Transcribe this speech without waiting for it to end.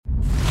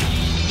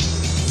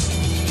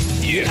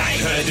You ain't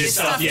heard this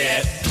stuff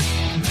yet.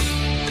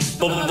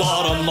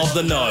 Bottom of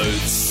the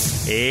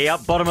notes.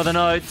 Yep, bottom of the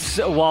notes.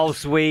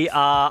 Whilst we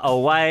are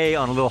away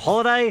on a little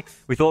holiday,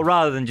 we thought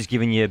rather than just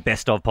giving you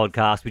best of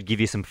podcast, we'd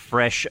give you some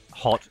fresh,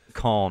 hot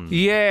con.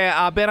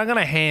 Yeah, Ben, I'm going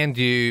to hand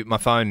you my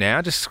phone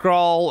now. Just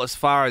scroll as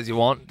far as you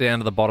want down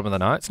to the bottom of the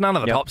notes. None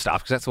of the top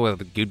stuff, because that's where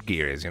the good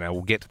gear is. You know,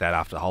 we'll get to that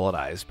after the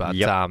holidays. But,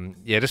 yeah,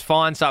 just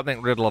find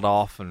something, riddle it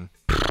off, and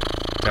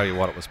tell you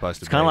what it was supposed to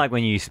be. It's kind of like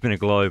when you spin a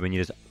globe and you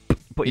just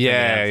put your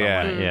finger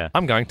out somewhere. Yeah.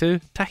 I'm going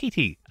to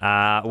Tahiti.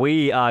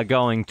 We are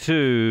going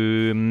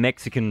to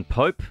Mexican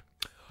Pope.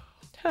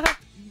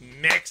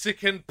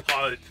 Mexican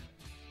Pope.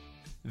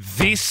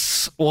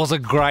 This was a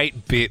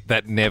great bit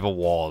that never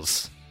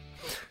was.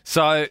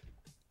 So,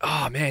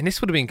 oh man,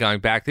 this would have been going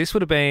back. This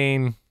would have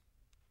been,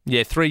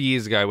 3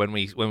 years ago when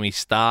we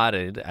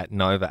started at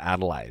Nova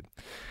Adelaide.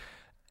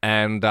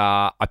 And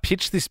I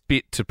pitched this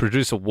bit to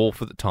producer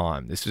Wolf at the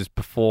time. This was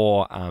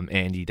before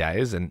Andy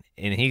days, and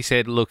he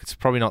said, "Look, it's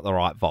probably not the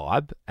right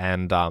vibe."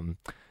 And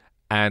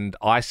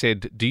I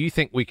said, "Do you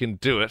think we can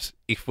do it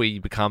if we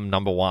become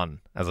number one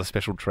as a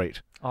special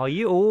treat?" Oh,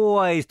 you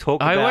always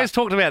talk about... I always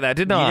talked about that,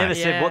 didn't I? You never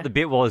said what the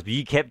bit was, but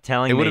you kept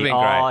telling me, would have been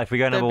great. If we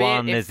go number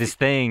one, there's this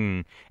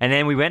thing. And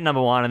then we went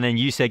number one, and then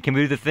you said, can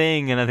we do the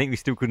thing? And I think we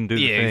still couldn't do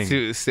the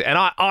thing. And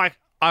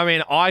I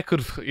mean, I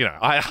could,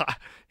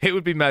 it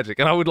would be magic,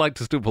 and I would like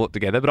to still pull it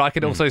together, but I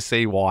can also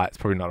see why it's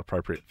probably not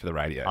appropriate for the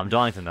radio. I'm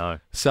dying to know.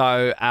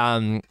 So,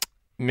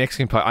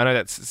 Mexican Pope, I know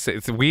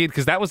it's weird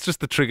because that was just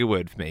the trigger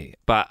word for me,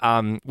 but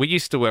we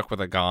used to work with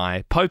a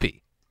guy,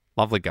 Popey,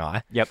 lovely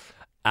guy. Yep.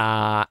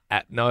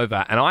 At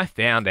Nova, and I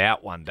found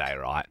out one day,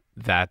 right,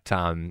 that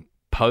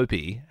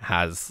Popey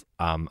has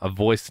a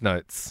voice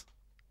notes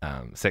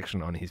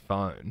section on his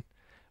phone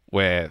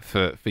where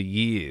for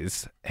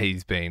years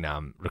he's been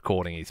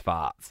recording his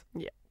farts.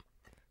 Yeah.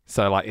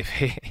 So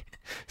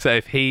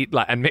if he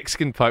and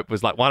Mexican Pope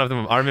was like one of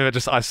them. I remember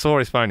I saw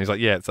his phone. He's like,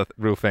 yeah, it's a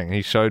real thing. And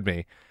he showed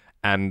me,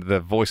 and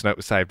the voice note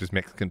was saved as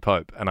Mexican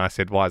Pope. And I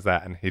said, why is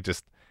that? And he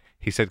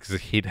said because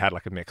he'd had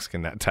like a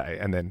Mexican that day,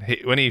 and then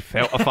when he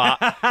felt a fart,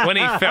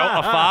 coming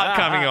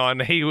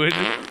on, he would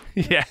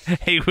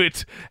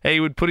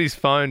put his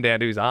phone down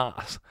to his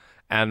ass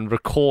and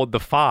record the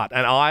fart.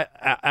 And I,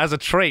 as a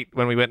treat,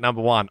 when we went number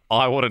one,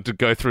 I wanted to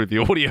go through the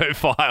audio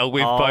file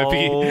with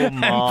Popey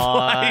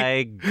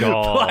and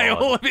play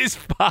all of his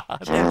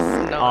farts.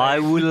 I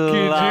would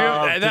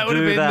love to that would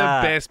have been the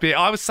best bit.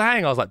 I was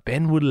like,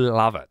 Ben would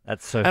love it.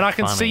 That's so And I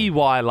can funny. see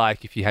why,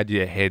 like, if you had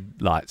your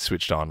headlights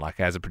switched on, like,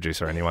 as a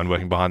producer or anyone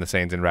working behind the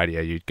scenes in radio,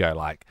 you'd go,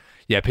 like,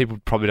 yeah, people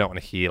probably don't want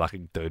to hear, like, a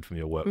dude from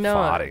your work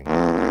farting.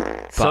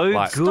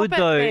 But, Good,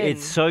 though. Ben.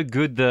 It's so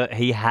good that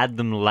he had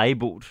them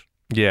labelled.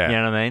 Yeah. You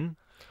know what I mean?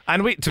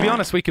 And to be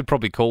honest, we could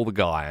probably call the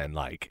guy and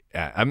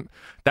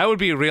that would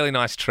be a really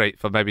nice treat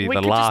for maybe we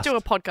the could last. just do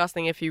a podcast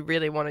thing if you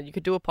really wanted. You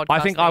could do a podcast. I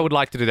think I would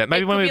like to do that.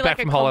 Maybe when we're back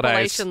from holidays.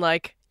 Compilation,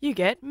 like you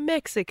get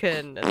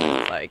Mexican,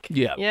 and like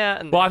yeah.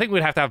 And well, I think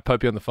we'd have to have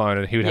Popey on the phone,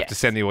 and he would have to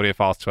send the audio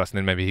files to us, and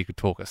then maybe he could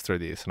talk us through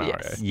the scenario.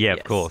 Yes. Yeah,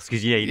 of course.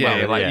 Because you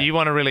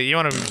want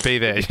to be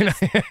there. You know?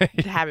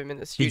 You'd have him in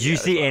the studio. Did you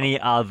see any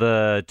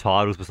other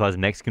titles besides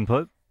Mexican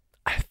Pope?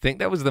 I think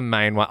that was the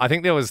main one. I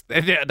think there was...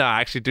 No, I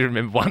actually do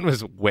remember. One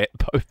was Wet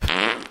Pope.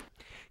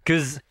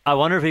 Because I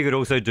wonder if he could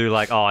also do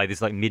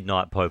this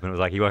midnight Pope, and it was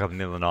like he woke up in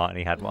the middle of the night and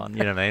he had one. You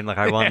know what I mean? Like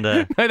I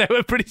wonder... No, they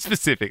were pretty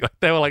specific. Like,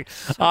 they were like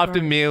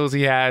after meals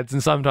he had,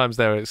 and sometimes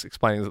they were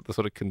explaining the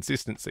sort of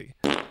consistency.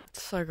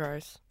 So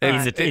gross.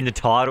 In the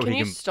title, Can he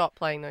you can... stop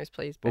playing those,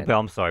 please, Ben? Well,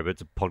 I'm sorry, but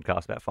it's a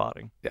podcast about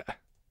farting. Yeah.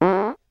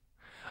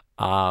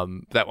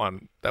 That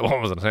one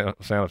wasn't a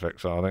sound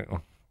effect, so I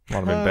think...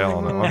 Might have been Bell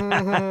on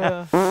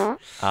that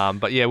one.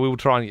 But yeah, we will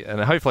try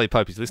and hopefully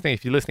Popey's listening.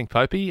 If you're listening,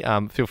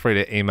 Popey, feel free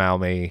to email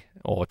me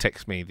or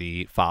text me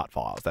the fart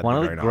files. That'd One be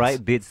of very the nice.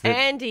 great bits that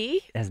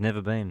Andy, has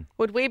never been.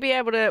 would we be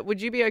able to?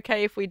 Would you be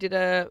okay if we did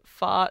a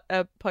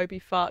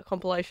Popey fart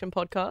compilation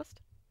podcast?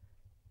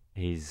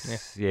 He's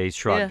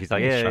shrugged. Yeah. He's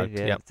like, He's yeah, shrugged.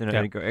 yeah. Yep. It's an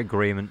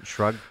agreement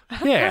shrug.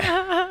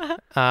 Yeah.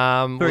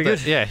 Very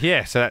good.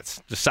 Yeah. So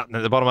that's just something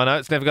at the bottom of my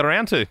notes never got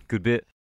around to. Good bit.